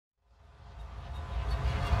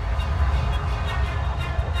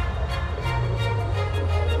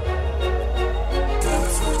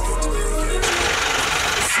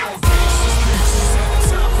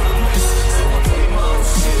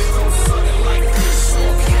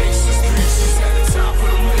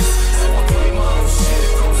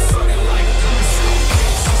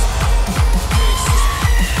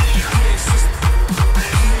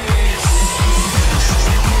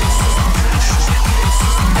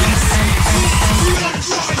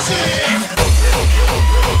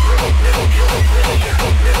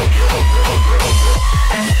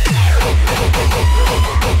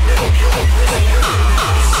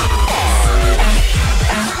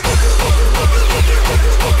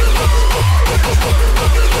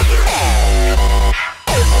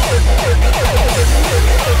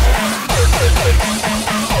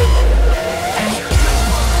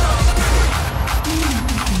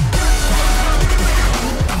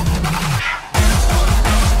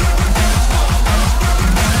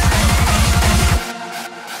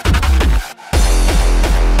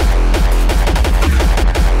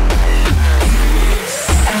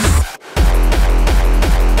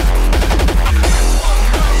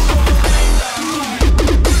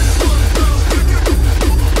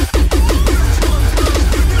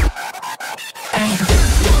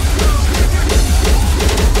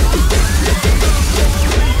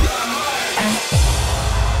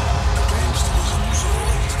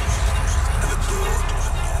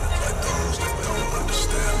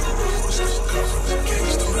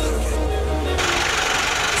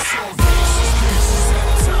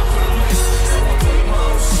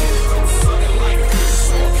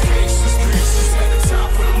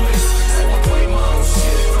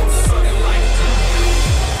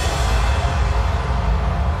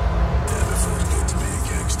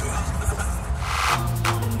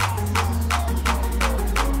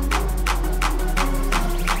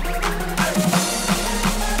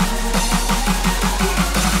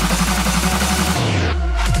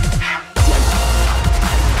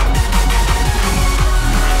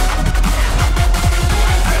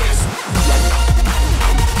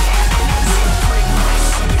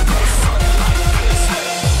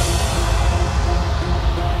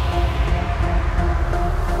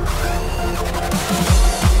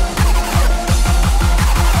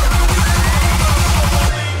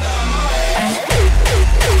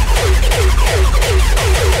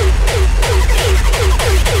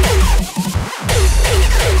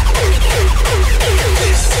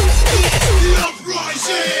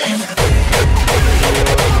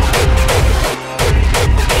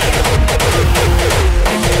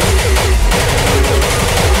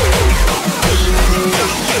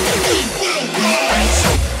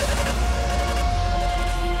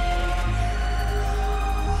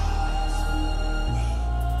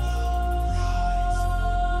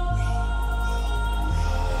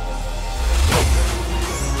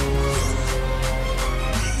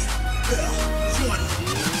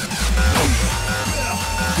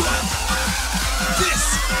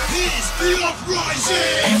the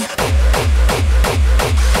Uprising!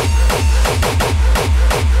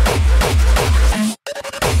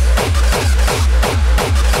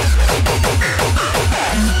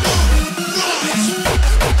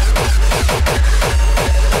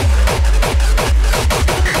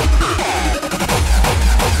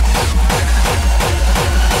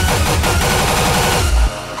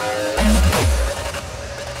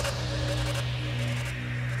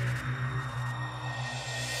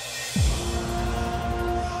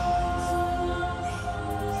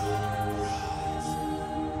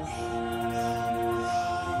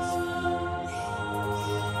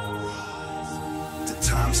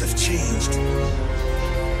 Times have changed.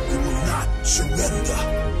 We will not surrender.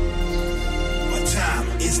 Our time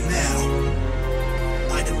is now.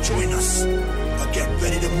 Either join us or get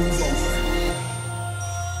ready to move over.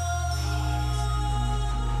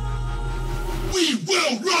 We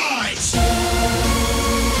will rise!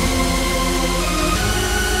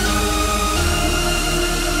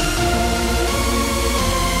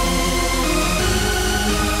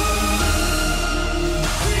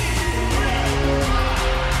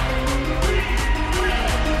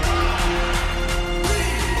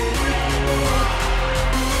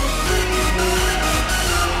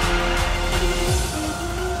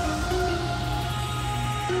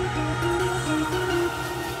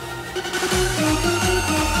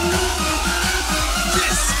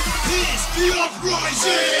 The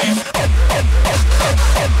Uprising!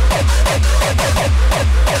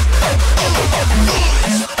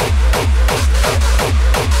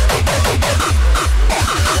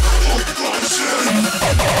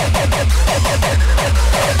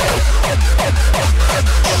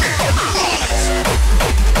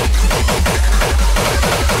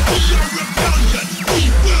 We are rebellion! We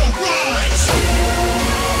will rise!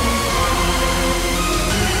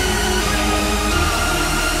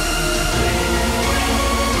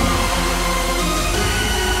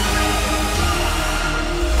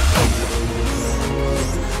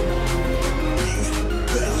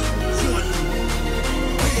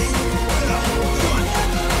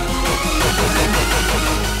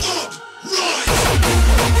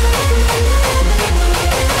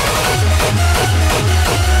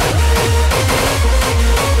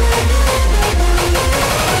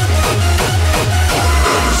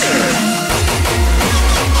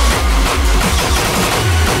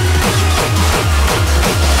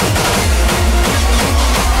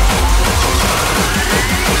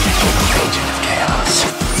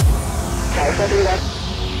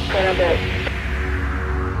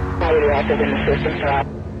 Highly active in the system, so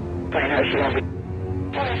playing her, she won't be.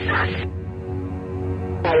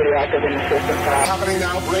 Highly active in the system, so. Happening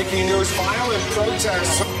now, breaking news, violent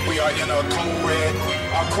protests. We are in a code red.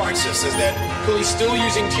 Our crisis is that police still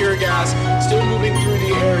using tear gas, still moving through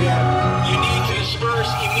the area. You need to disperse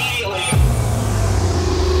immediately.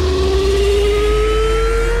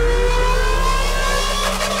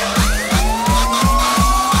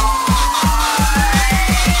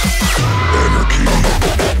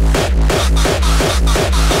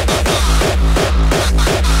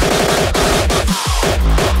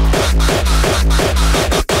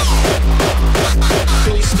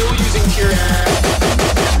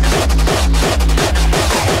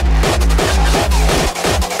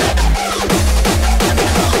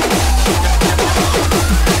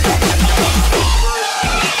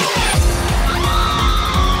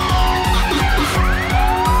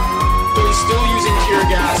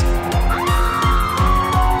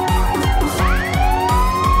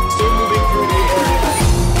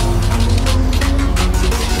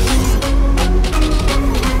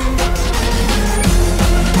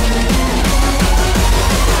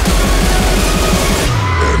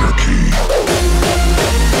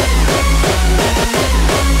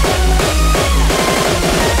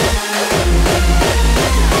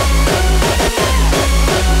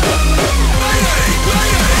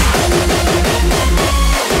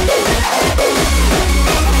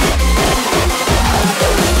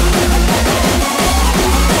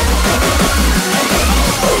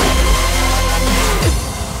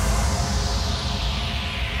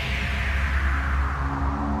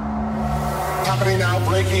 Happening now,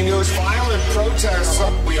 breaking news, violent protests.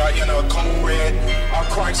 We are in a code red. Our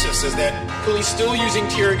crisis is that police still using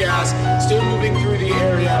tear gas, still moving through the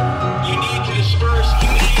area. You need to disperse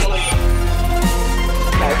immediately.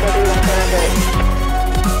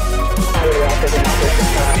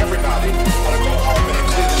 Everybody ought to go home and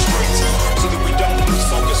clear the streets so that we don't lose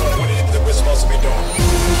focus on what it is that we're supposed to be doing.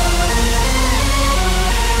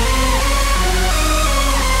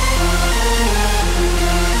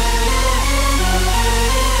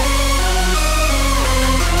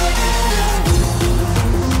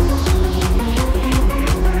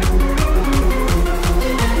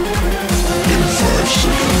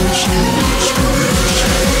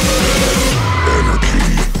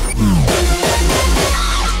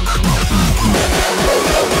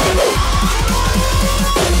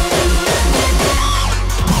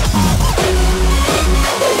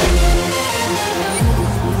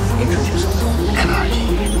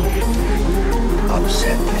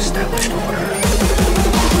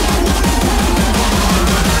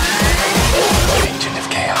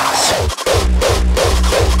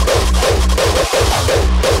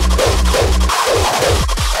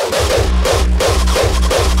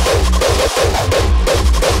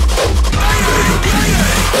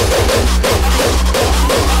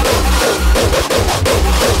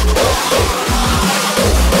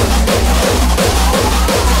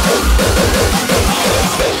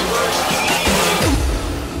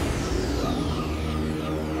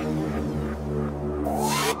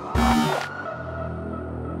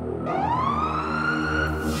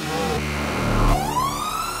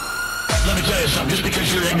 Just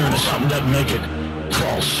because you're ignorant of something doesn't make it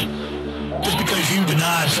false. Just because you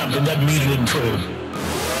deny something doesn't mean it isn't true.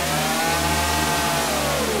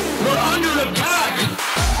 We're under attack!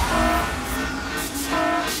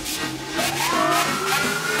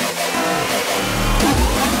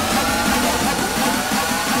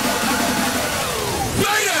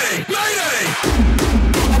 Mayday! Mayday!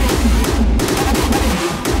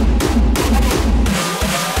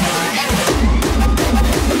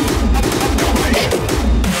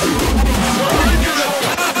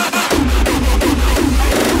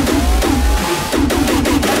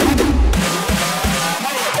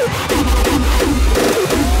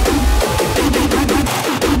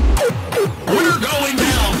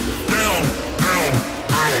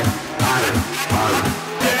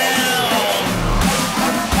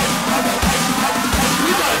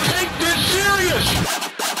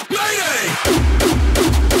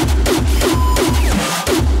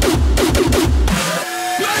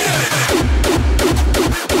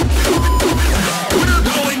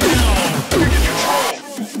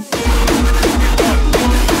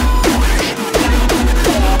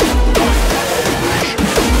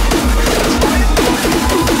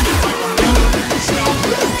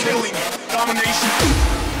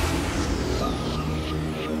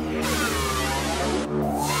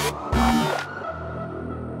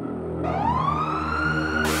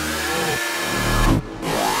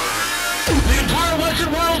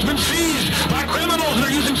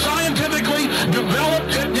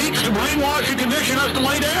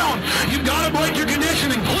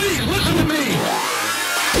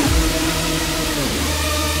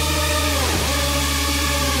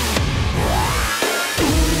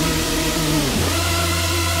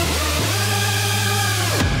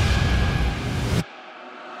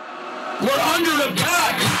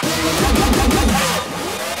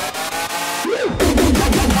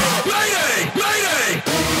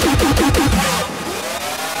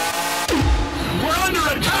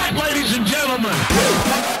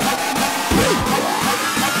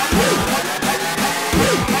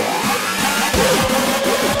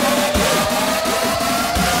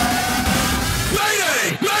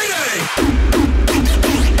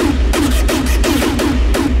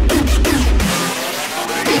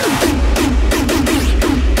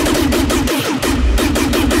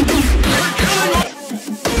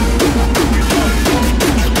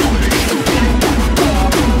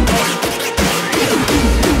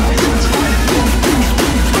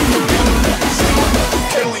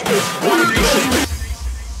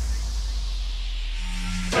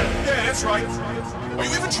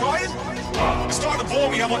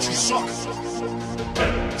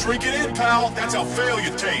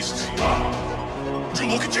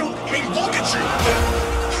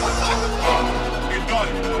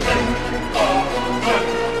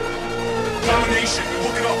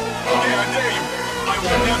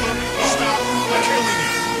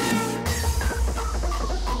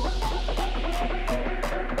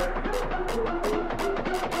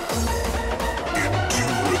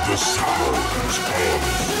 The sounds of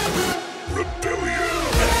Rebellion.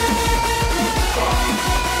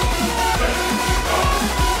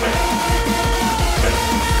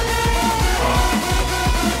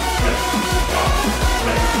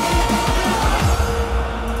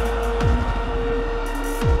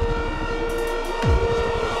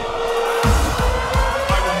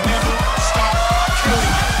 I will never stop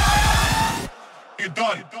killing you. You're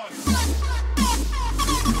done.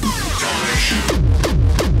 Domination.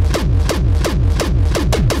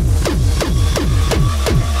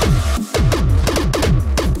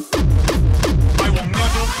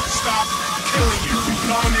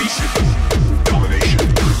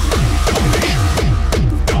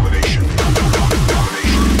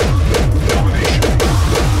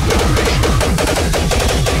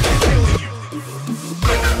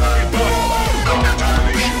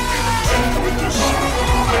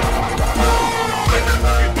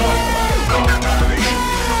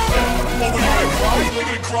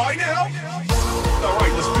 Cry now? All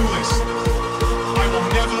right, let's do this. I will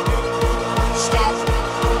never stop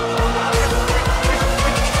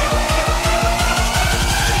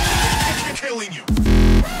killing you.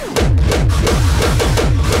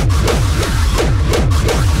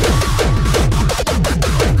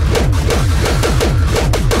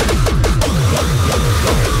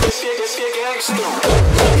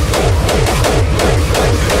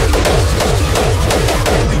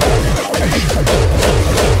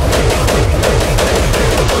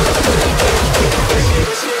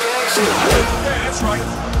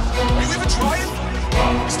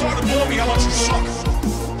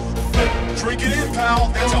 Drink it in, pal.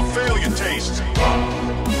 That's how failure tastes.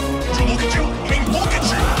 Look at you. Look at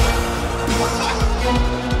you!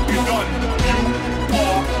 You're done. You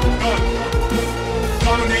are done.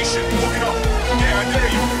 Domination, look it up. Yeah, I dare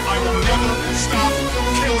you. I will never stop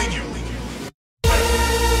killing you.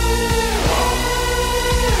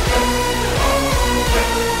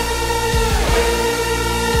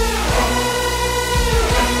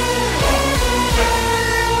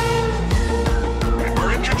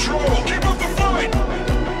 We're in control. Keep up the fight.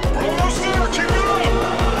 We're almost there. Keep it up.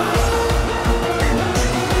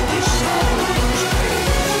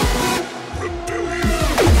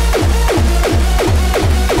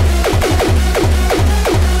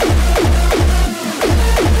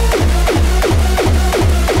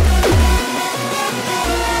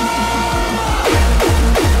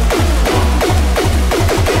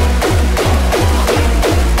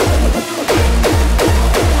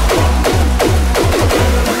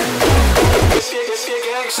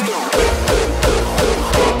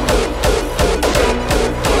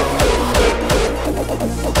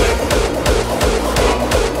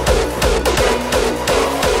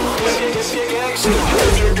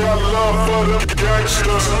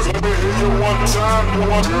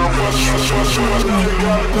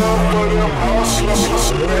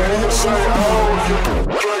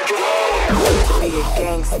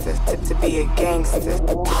 To be a gangster,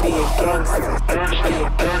 to be a gangster, to be a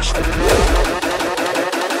gangster.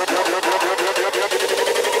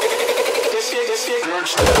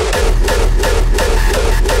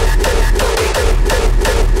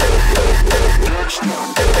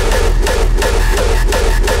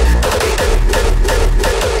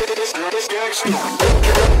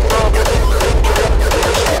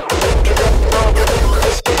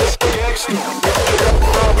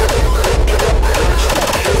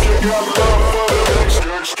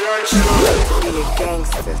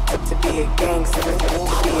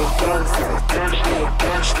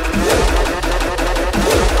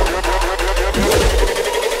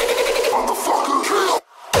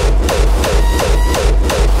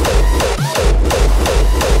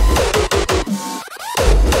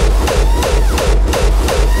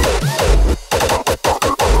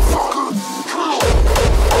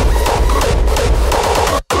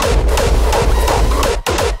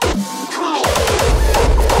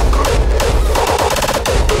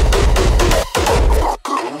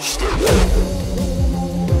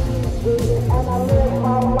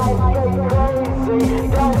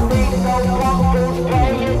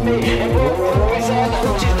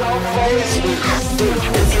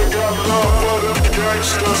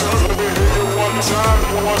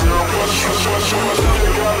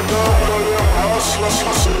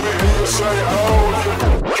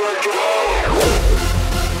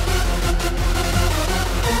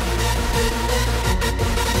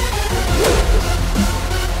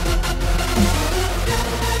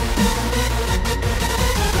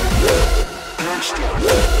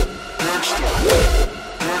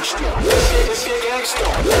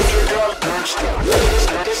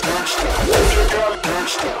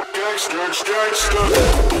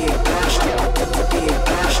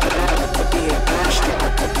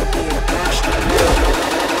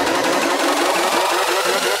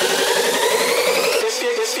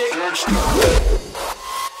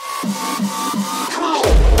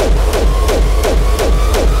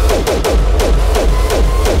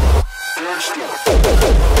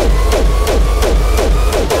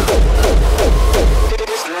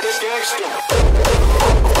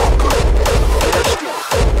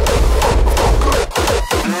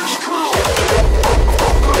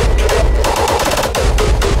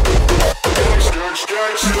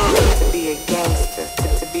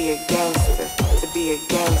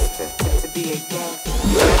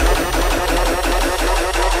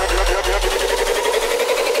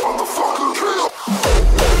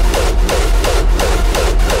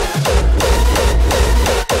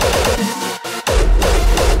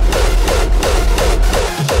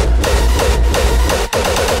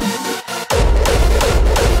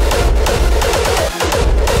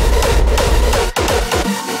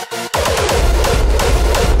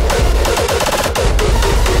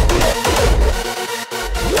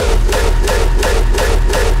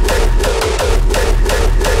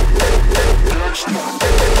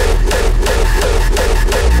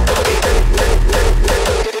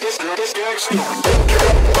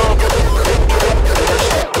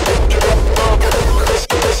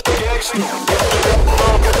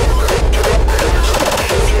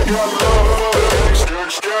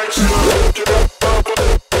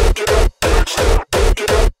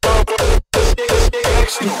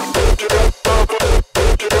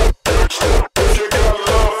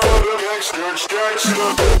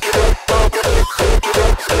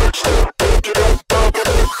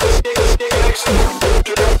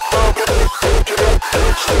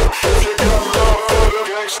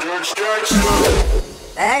 gangsta.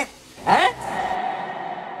 Huh?